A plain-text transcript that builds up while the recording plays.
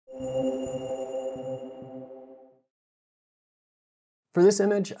For this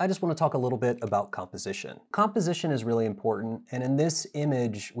image, I just want to talk a little bit about composition. Composition is really important, and in this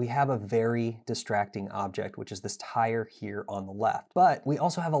image, we have a very distracting object, which is this tire here on the left. But we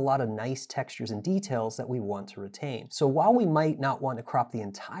also have a lot of nice textures and details that we want to retain. So while we might not want to crop the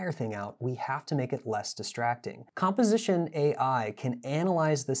entire thing out, we have to make it less distracting. Composition AI can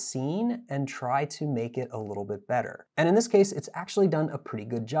analyze the scene and try to make it a little bit better. And in this case, it's actually done a pretty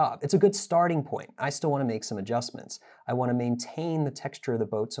good job. It's a good starting point. I still want to make some adjustments. I want to maintain the texture of the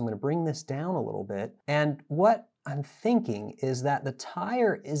boat, so I'm going to bring this down a little bit. And what I'm thinking is that the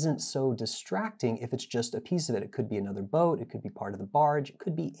tire isn't so distracting if it's just a piece of it. It could be another boat, it could be part of the barge, it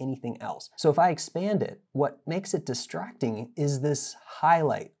could be anything else. So if I expand it, what makes it distracting is this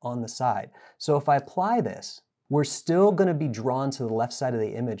highlight on the side. So if I apply this, we're still going to be drawn to the left side of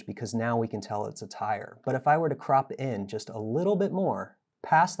the image because now we can tell it's a tire. But if I were to crop in just a little bit more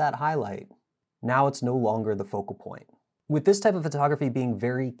past that highlight, now it's no longer the focal point. With this type of photography being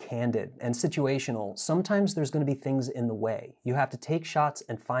very candid and situational, sometimes there's going to be things in the way. You have to take shots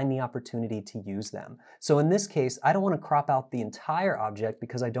and find the opportunity to use them. So in this case, I don't want to crop out the entire object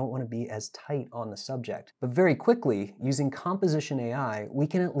because I don't want to be as tight on the subject. But very quickly, using composition AI, we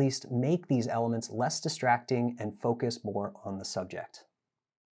can at least make these elements less distracting and focus more on the subject.